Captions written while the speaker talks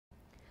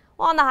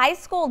Well, on the high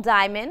school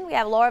diamond, we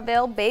have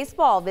Loreauville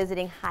baseball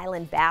visiting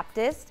Highland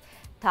Baptist.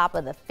 Top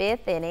of the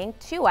fifth inning,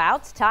 2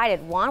 outs, tied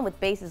at 1 with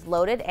bases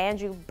loaded.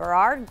 Andrew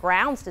Berard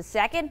grounds to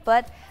second,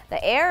 but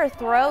the error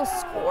throw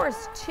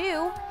scores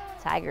 2.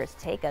 Tigers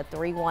take a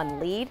 3-1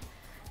 lead.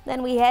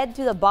 Then we head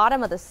to the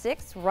bottom of the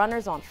 6th.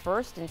 Runners on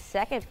first and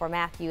second for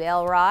Matthew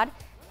Elrod.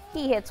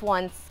 He hits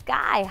one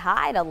sky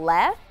high to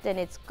left, and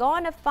it's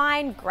going to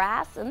find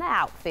grass in the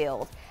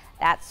outfield.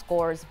 That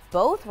scores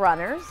both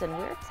runners, and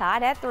we're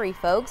tied at 3,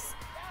 folks.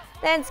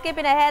 Then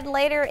skipping ahead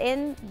later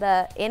in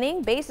the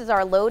inning, bases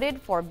are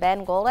loaded for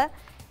Ben Golda.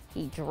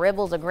 He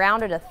dribbles a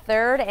grounder to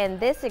third, and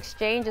this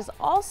exchange is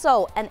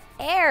also an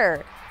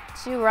error.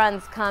 2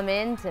 runs come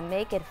in to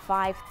make it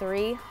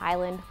 5-3.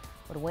 Highland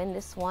would win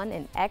this one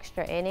in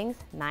extra innings,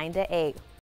 9-8.